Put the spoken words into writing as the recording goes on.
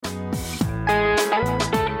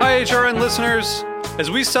HRN listeners.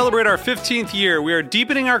 As we celebrate our 15th year, we are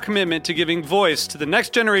deepening our commitment to giving voice to the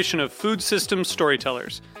next generation of food systems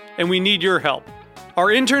storytellers, and we need your help. Our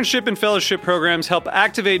internship and fellowship programs help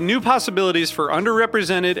activate new possibilities for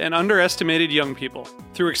underrepresented and underestimated young people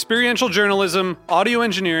through experiential journalism, audio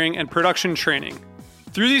engineering, and production training.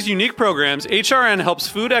 Through these unique programs, HRN helps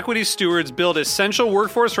food equity stewards build essential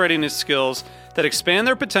workforce readiness skills that expand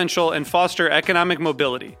their potential and foster economic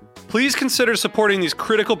mobility. Please consider supporting these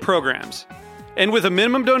critical programs. And with a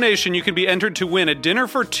minimum donation, you can be entered to win a dinner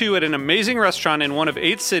for two at an amazing restaurant in one of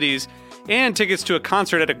 8 cities and tickets to a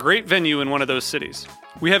concert at a great venue in one of those cities.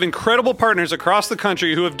 We have incredible partners across the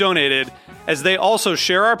country who have donated, as they also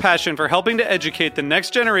share our passion for helping to educate the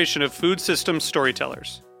next generation of food systems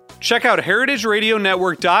storytellers. Check out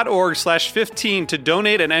heritageradionetwork.org/15 to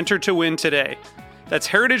donate and enter to win today. That's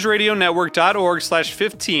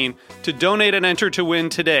heritageradionetwork.org/15 to donate and enter to win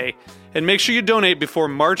today. And make sure you donate before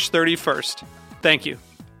March 31st. Thank you.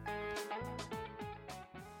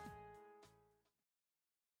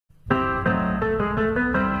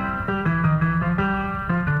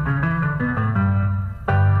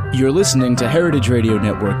 You're listening to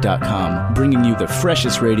heritageradionetwork.com, bringing you the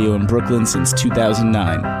freshest radio in Brooklyn since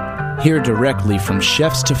 2009. Hear directly from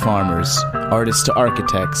chefs to farmers, artists to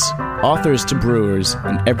architects, authors to brewers,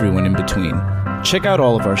 and everyone in between. Check out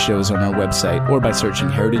all of our shows on our website or by searching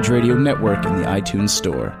Heritage Radio Network in the iTunes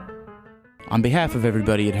Store. On behalf of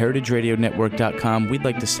everybody at heritageradionetwork.com, we'd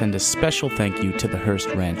like to send a special thank you to the Hearst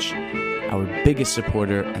Ranch, our biggest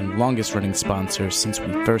supporter and longest-running sponsor since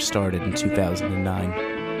we first started in 2009.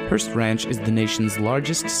 Hearst Ranch is the nation's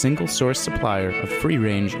largest single-source supplier of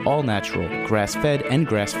free-range, all-natural, grass-fed, and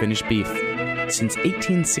grass-finished beef. Since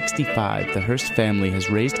 1865, the Hearst family has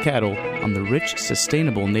raised cattle on the rich,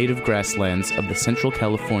 sustainable native grasslands of the Central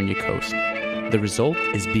California coast. The result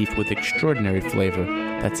is beef with extraordinary flavor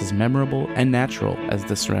that's as memorable and natural as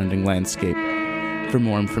the surrounding landscape. For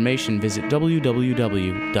more information, visit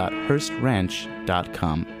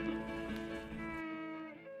www.hearstranch.com.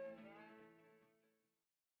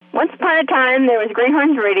 Once upon a time, there was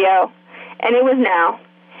Greenhorns Radio, and it was now,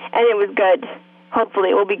 and it was good. Hopefully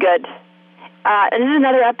it will be good. And this is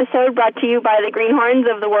another episode brought to you by the Greenhorns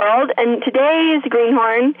of the world, and today's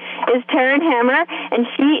Greenhorn is Taryn Hammer, and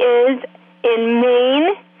she is in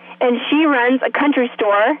Maine, and she runs a country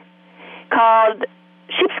store called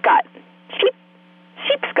Sheepscot.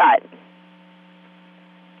 Sheepscot.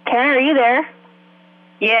 Taryn, are you there?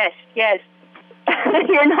 Yes.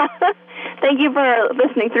 You're not. Thank you for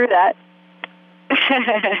listening through that.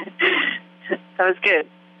 That was good.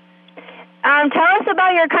 Tell us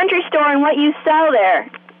about your country store and what you sell there.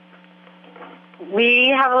 We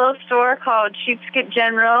have a little store called Sheepscot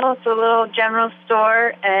General. It's a little general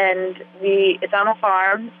store, and it's on a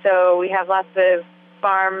farm, so we have lots of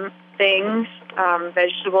farm things,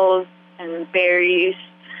 vegetables and berries.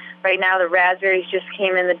 Right now, the raspberries just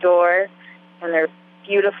came in the door, and they're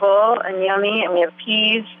beautiful and yummy, and we have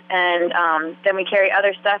peas, and then we carry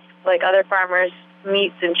other stuff like other farmers'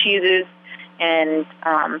 meats and cheeses, and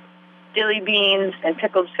dilly beans and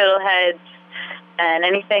pickled fiddleheads, and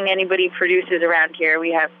anything anybody produces around here.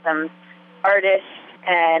 We have some artists,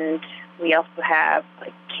 and we also have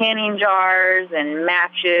like canning jars and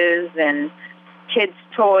matches and kids'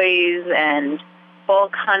 toys and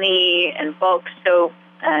bulk honey and bulk soap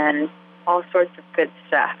and all sorts of good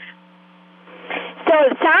stuff. So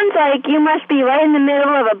it sounds like you must be right in the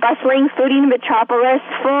middle of a bustling foodie metropolis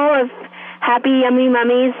full of happy, yummy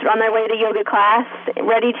mummies on their way to yoga class,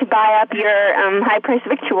 ready to buy up your high-priced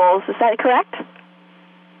victuals. Is that correct?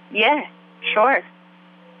 Yeah, sure.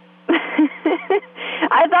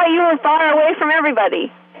 I thought you were far away from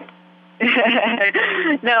everybody.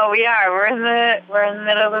 No, we are. We're in the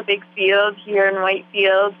middle of a big field here in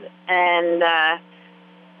Whitefield, and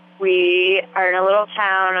we are in a little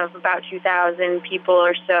town of about 2,000 people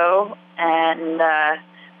or so, and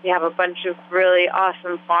we have a bunch of really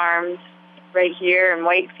awesome farms right here in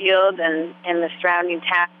Whitefield and in the surrounding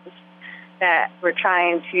towns that we're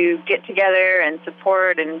trying to get together and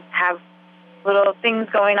support and have little things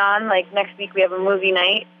going on. Like next week we have a movie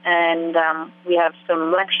night, and we have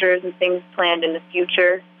some lectures and things planned in the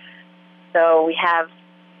future. So we have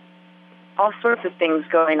all sorts of things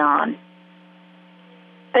going on.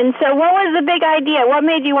 And so what was the big idea? What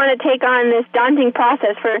made you want to take on this daunting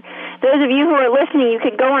process? For those of you who are listening, you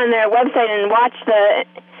could go on their website and watch the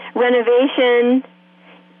renovation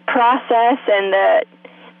process and the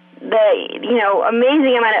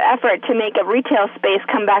amazing amount of effort to make a retail space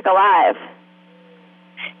come back alive.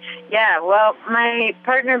 Yeah, well, my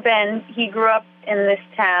partner Ben, he grew up in this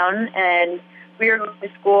town, and we were going to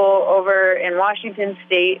school over in Washington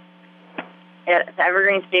State at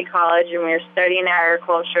Evergreen State College, and we were studying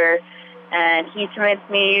agriculture. And he convinced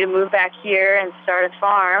me to move back here and start a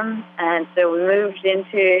farm. And so we moved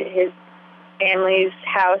into his family's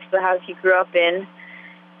house, the house he grew up in.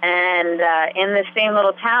 And in the same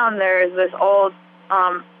little town, there's this old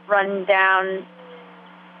run-down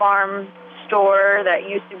farm store that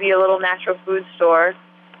used to be a little natural food store.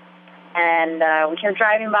 And we came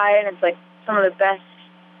driving by it, and it's like some of the best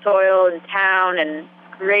soil in town and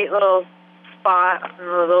great little spot. And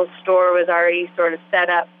the little store was already sort of set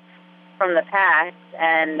up from the past,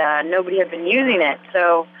 and nobody had been using it.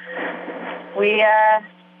 So we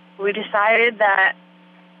decided that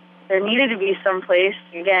there needed to be some place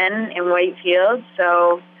again in Whitefield.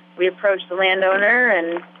 So we approached the landowner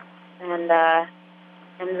and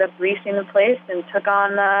ended up leasing the place and took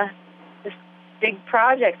on this big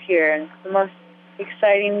project here. And it's the most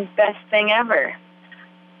exciting, best thing ever.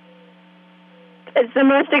 It's the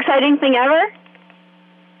most exciting thing ever?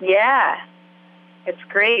 Yeah. It's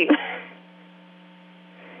great.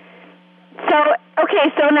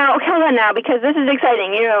 So now, hold on now, because this is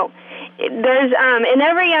exciting. You know, there's, in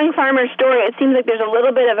every young farmer's story, it seems like there's a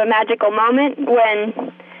little bit of a magical moment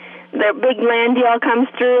when the big land deal comes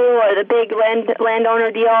through, or the big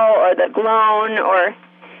landowner deal, or the loan, or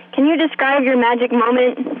can you describe your magic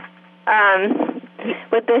moment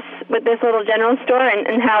with this little general store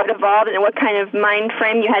and how it evolved and what kind of mind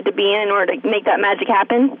frame you had to be in order to make that magic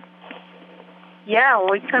happen? Yeah,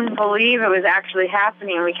 well, we couldn't believe it was actually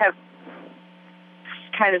happening. We kept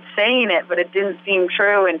kind of saying it, but it didn't seem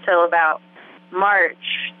true until about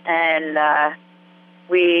March. And I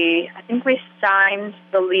think we signed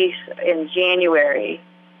the lease in January,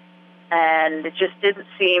 and it just didn't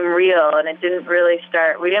seem real, and we didn't really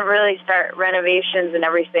start renovations and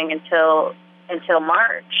everything until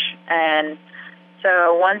March. And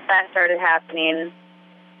so once that started happening,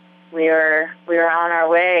 we were on our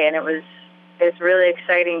way, and it's really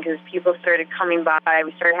exciting because people started coming by.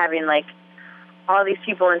 We started having like all these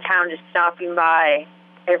people in town just stopping by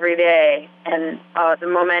every day, and the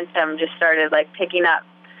momentum just started like picking up.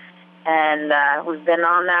 And we've been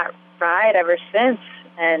on that ride ever since,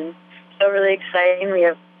 and so really exciting. We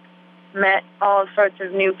have met all sorts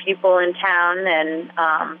of new people in town,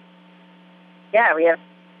 and we have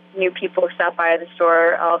new people stop by the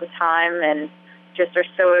store all the time, and just are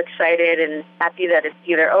so excited and happy that it's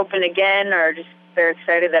either open again or just they're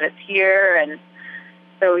excited that it's here. And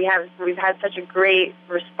so we've had such a great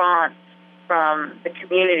response from the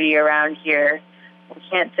community around here. We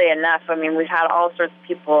can't say enough. I mean, we've had all sorts of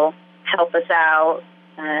people help us out,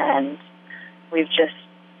 and we've just,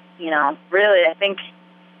 really, I think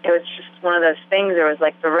it was just one of those things. It was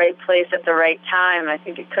like the right place at the right time. I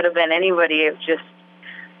think it could have been anybody. It just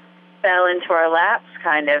fell into our laps,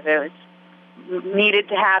 kind of. It was needed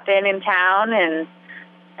to happen in town, and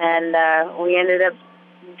we ended up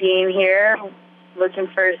being here looking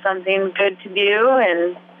for something good to do,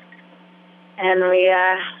 and we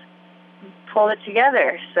pulled it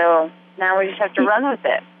together. So now we just have to run with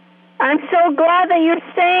it. I'm so glad that you're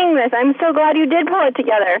saying this. I'm so glad you did pull it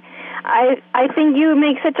together. I think you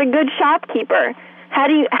make such a good shopkeeper.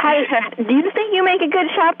 Do you think you make a good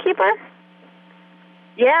shopkeeper?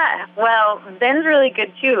 Yeah, well, Ben's really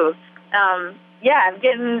good too. I'm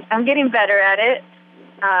getting better at it.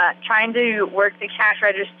 Trying to work the cash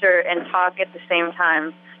register and talk at the same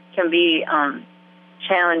time can be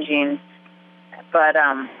challenging, but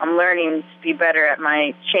I'm learning to be better at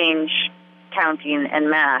my change counting and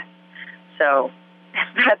math. So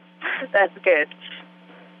that's good.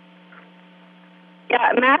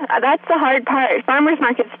 Yeah, math, that's the hard part. Farmers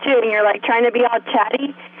markets too, and you're like trying to be all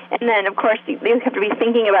chatty, and then of course you have to be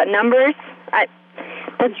thinking about numbers.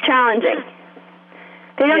 That's challenging.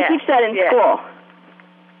 They don't teach that in school.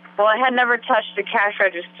 Well, I had never touched a cash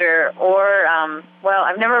register or,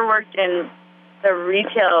 I've never worked in the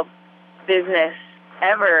retail business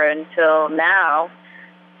ever until now.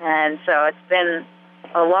 And so it's been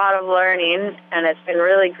a lot of learning, and it's been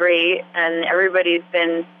really great, and everybody's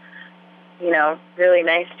been, really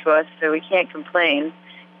nice to us, so we can't complain.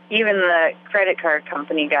 Even the credit card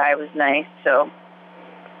company guy was nice, so.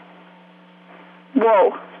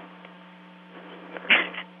 Whoa.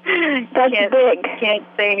 That's big. Can't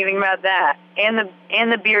say anything about that.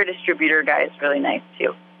 And the beer distributor guy is really nice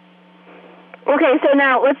too. Okay, so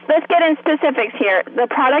now let's get in specifics here. The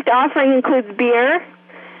product offering includes beer.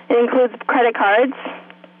 It includes credit cards.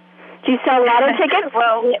 Do you sell lotto tickets?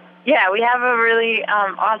 Well, yeah, we have a really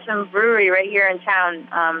awesome brewery right here in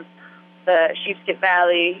town, the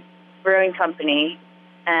Sheepscot Brewing Company,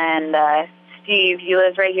 and Steve, he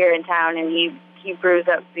lives right here in town, and he he brews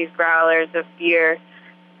up these growlers of beer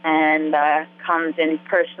and comes and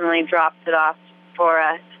personally drops it off for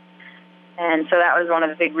us. And so that was one of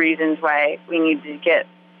the big reasons why we needed to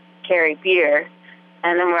carry beer.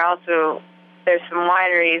 And then there's some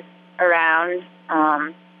wineries around,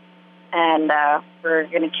 and we're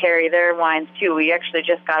going to carry their wines too. We actually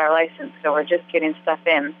just got our license, so we're just getting stuff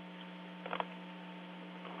in.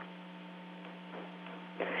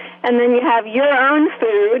 And then you have your own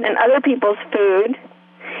food and other people's food.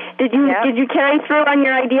 Did you carry through on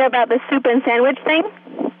your idea about the soup and sandwich thing?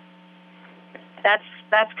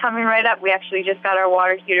 That's coming right up. We actually just got our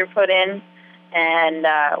water heater put in, and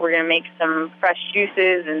we're going to make some fresh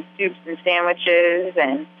juices and soups and sandwiches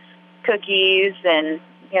and cookies and,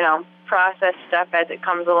 processed stuff as it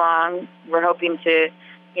comes along. We're hoping to,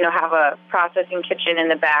 have a processing kitchen in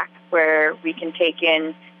the back where we can take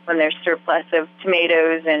in when there's surplus of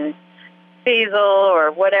tomatoes and basil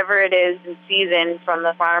or whatever it is in season from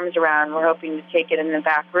the farms around. We're hoping to take it in the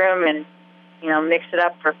back room and, mix it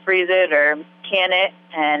up or freeze it or can it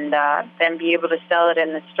and then be able to sell it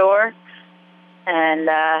in the store. And,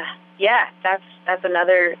 that's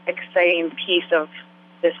another exciting piece of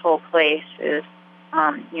this whole place is,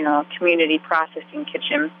 community processing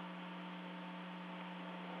kitchen.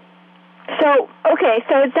 So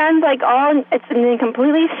it sounds like it's been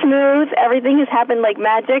completely smooth. Everything has happened like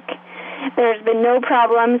magic. There's been no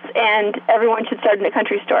problems, and everyone should start in a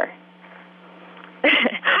country store.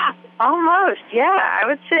 Almost, yeah. I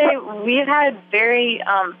would say we've had very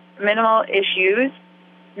minimal issues,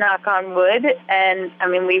 knock on wood, and,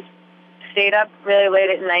 we've stayed up really late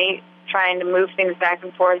at night trying to move things back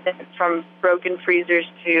and forth from broken freezers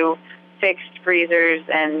to fixed freezers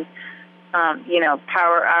and,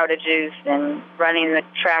 power outages and running the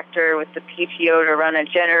tractor with the PTO to run a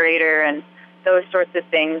generator and those sorts of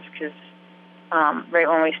things because right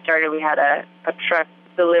when we started we had a truck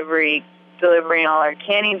delivering all our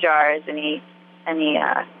canning jars and he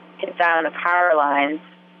hit down the power lines.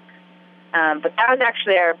 But that was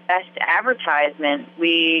actually our best advertisement.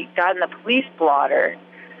 We got in the police blotter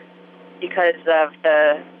because of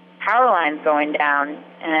the power lines going down,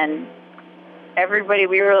 and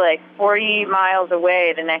we were like 40 miles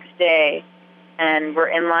away the next day, and we're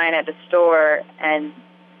in line at the store, and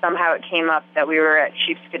somehow it came up that we were at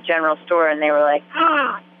Sheepscot General Store, and they were like,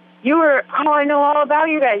 I know all about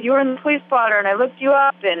you guys. You were in the police blotter, and I looked you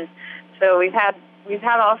up, and so we've had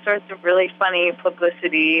all sorts of really funny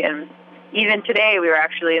publicity, and even today we were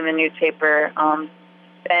actually in the newspaper.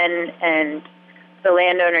 Ben and the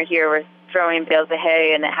landowner here were throwing bales of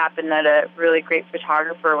hay, and it happened that a really great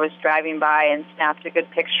photographer was driving by and snapped a good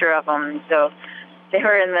picture of them. So they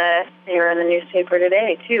were in the newspaper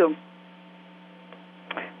today too.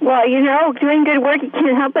 Well, doing good work, you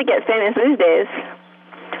can't help but get famous these days.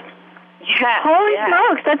 Yeah. Holy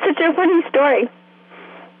smokes, that's such a funny story.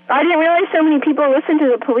 I didn't realize so many people listen to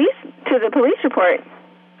the police report.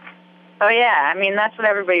 Oh yeah, that's what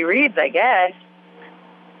everybody reads, I guess.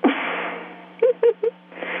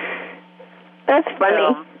 That's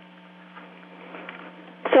funny.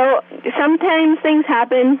 So sometimes things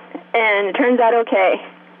happen, and it turns out okay.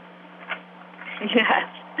 Yes.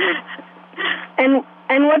 And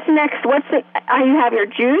what's next? You have your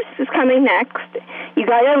juice is coming next. You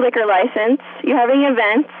got your liquor license. You're having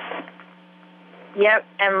events. Yep,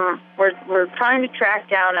 and we're trying to track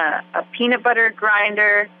down a peanut butter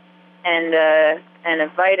grinder and a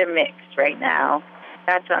Vitamix right now.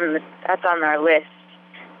 That's on our list.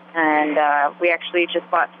 And we actually just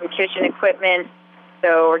bought some kitchen equipment,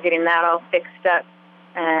 so we're getting that all fixed up.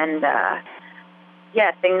 And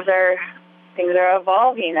things are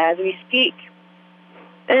evolving as we speak.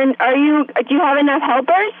 And do you have enough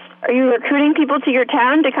helpers? Are you recruiting people to your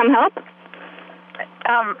town to come help?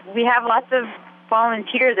 We have lots of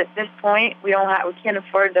volunteers at this point. We can't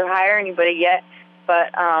afford to hire anybody yet,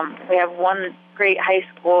 but we have one great high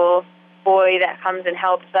school boy that comes and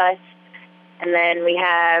helps us. And then we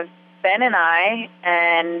have Ben and I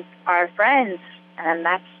and our friends, and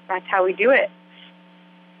that's how we do it.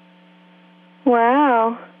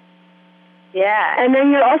 Wow. Yeah. And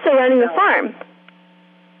then you're also running a farm.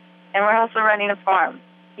 And we're also running a farm,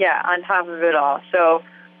 on top of it all. So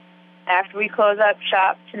after we close up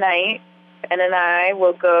shop tonight, Ben and I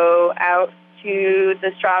will go out to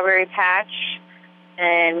the strawberry patch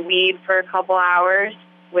and weed for a couple hours,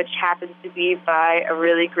 which happens to be by a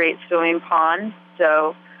really great swimming pond.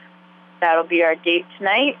 So that'll be our date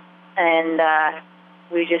tonight. And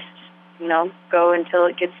we just, go until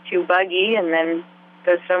it gets too buggy and then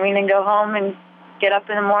go swimming and go home and get up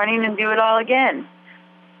in the morning and do it all again.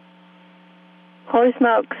 Holy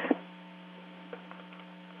smokes.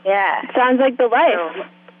 Yeah. Sounds like the life. So,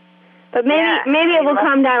 but maybe it will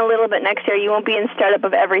calm down a little bit next year. You won't be in startup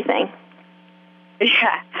of everything.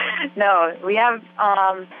 Yeah. No, we have,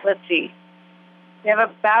 let's see. We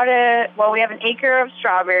have we have an acre of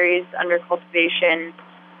strawberries under cultivation,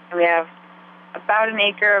 and we have about an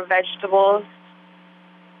acre of vegetables,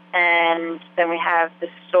 and then we have the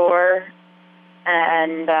store,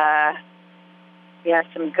 and we have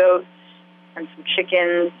some goats and some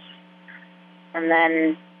chickens, and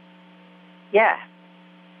then, yeah,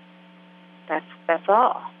 that's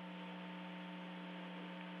all.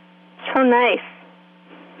 So nice.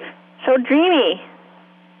 So dreamy.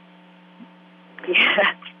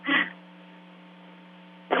 Yeah.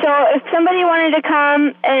 So if somebody wanted to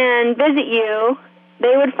come and visit you,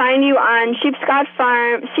 they would find you on Sheepscot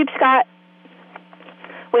Farm. Sheepscot.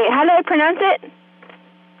 Wait, how do I pronounce it?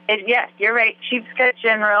 Yeah, you're right. Sheepscot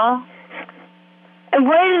General. And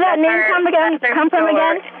where does that name come from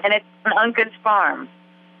again? And it's on Uncas Farm.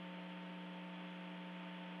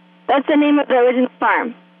 That's the name of the original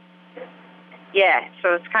farm. Yeah,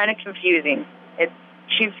 so it's kind of confusing. It's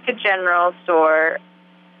Sheepscot General Store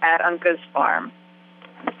at Uncas Farm.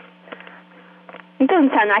 It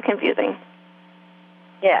doesn't sound that confusing.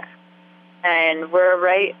 Yeah. And we're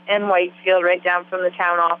right in Whitefield, right down from the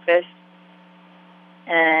town office.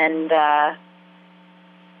 And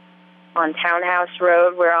on Townhouse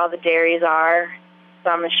Road, where all the dairies are. It's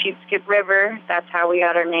on the Sheepscot River. That's how we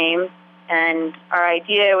got our name. And our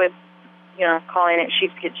idea with, calling it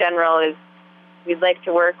Sheepscot General is we'd like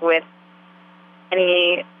to work with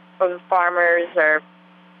any of the farmers or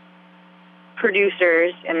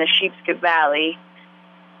producers in the Sheepscot Valley,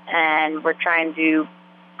 and we're trying to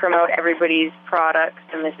promote everybody's products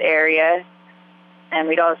in this area. And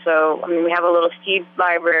we'd also, we have a little seed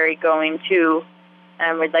library going too,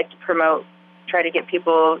 and we'd like to try to get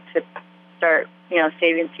people to start,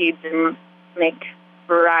 saving seeds and make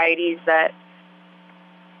varieties that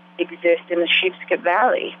exist in the Sheepscot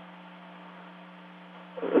Valley.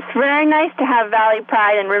 It's very nice to have valley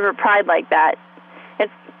pride and river pride like that.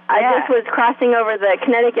 I just was crossing over the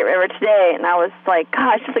Connecticut River today, and I was like,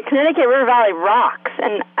 gosh, the Connecticut River Valley rocks.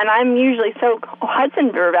 And I'm usually so Hudson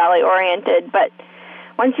River Valley oriented, but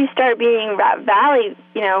once you start being valley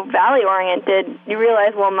oriented, you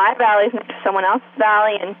realize, well, my valley is next to someone else's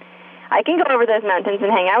valley, and I can go over those mountains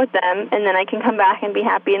and hang out with them, and then I can come back and be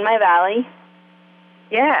happy in my valley.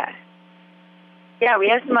 Yeah. Yeah, we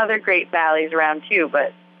have some other great valleys around, too,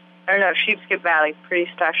 but I don't know, Sheepscot Valley,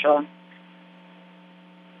 pretty special.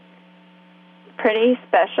 Pretty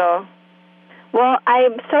special. Well,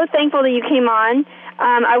 I'm so thankful that you came on.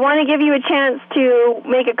 I want to give you a chance to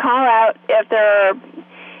make a call out if there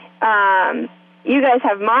are, you guys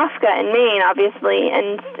have Mosca in Maine, obviously,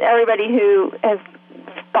 and everybody who has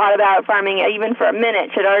thought about farming even for a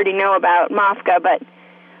minute should already know about Mosca, but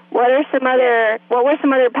what were some other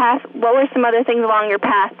things along your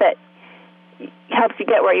path that helps you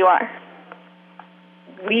get where you are?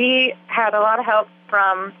 We had a lot of help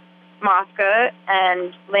from Mosca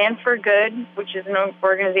and Land for Good, which is an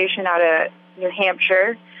organization out of New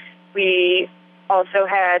Hampshire. We also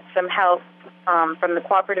had some help from the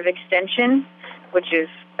Cooperative Extension, which is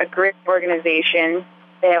a great organization.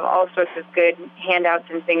 They have all sorts of good handouts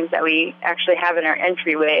and things that we actually have in our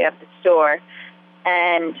entryway of the store.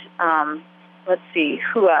 And let's see,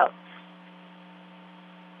 who else?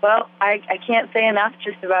 Well, I can't say enough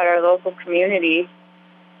just about our local community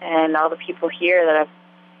and all the people here that have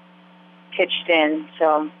pitched in.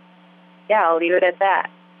 So, yeah, I'll leave it at that.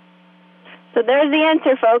 So there's the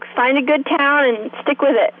answer, folks. Find a good town and stick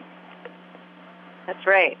with it. That's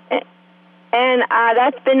right. And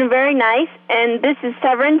that's been very nice. And this is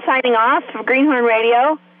Severin signing off for Greenhorn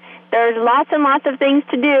Radio. There's lots and lots of things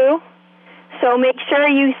to do. So make sure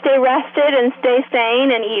you stay rested and stay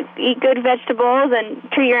sane and eat good vegetables and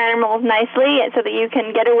treat your animals nicely so that you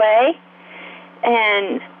can get away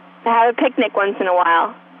and have a picnic once in a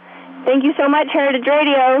while. Thank you so much, Heritage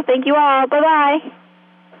Radio. Thank you all. Bye-bye.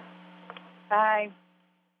 Bye.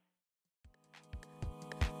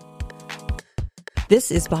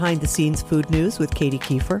 This is Behind the Scenes Food News with Katie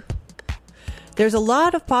Kiefer. There's a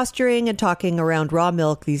lot of posturing and talking around raw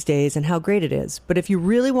milk these days and how great it is. But if you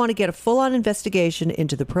really want to get a full-on investigation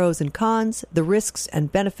into the pros and cons, the risks and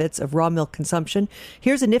benefits of raw milk consumption,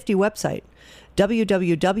 here's a nifty website,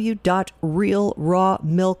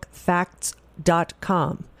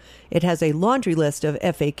 www.realrawmilkfacts.com. It has a laundry list of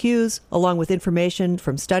FAQs, along with information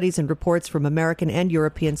from studies and reports from American and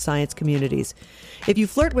European science communities. If you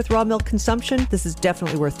flirt with raw milk consumption, this is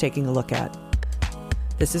definitely worth taking a look at.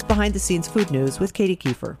 This is Behind the Scenes Food News with Katie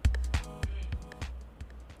Kiefer.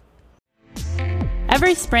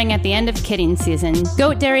 Every spring at the end of kidding season,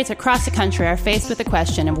 goat dairies across the country are faced with the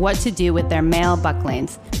question of what to do with their male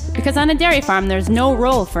bucklings. Because on a dairy farm, there's no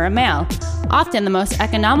role for a male. Often the most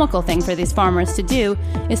economical thing for these farmers to do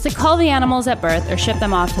is to cull the animals at birth or ship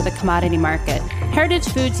them off to the commodity market. Heritage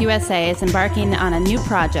Foods USA is embarking on a new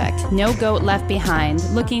project, No Goat Left Behind,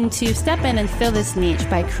 looking to step in and fill this niche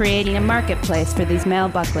by creating a marketplace for these male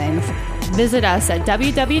bucklings. Visit us at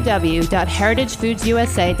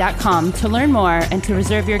www.heritagefoodsusa.com to learn more and to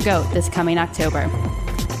reserve your goat this coming October.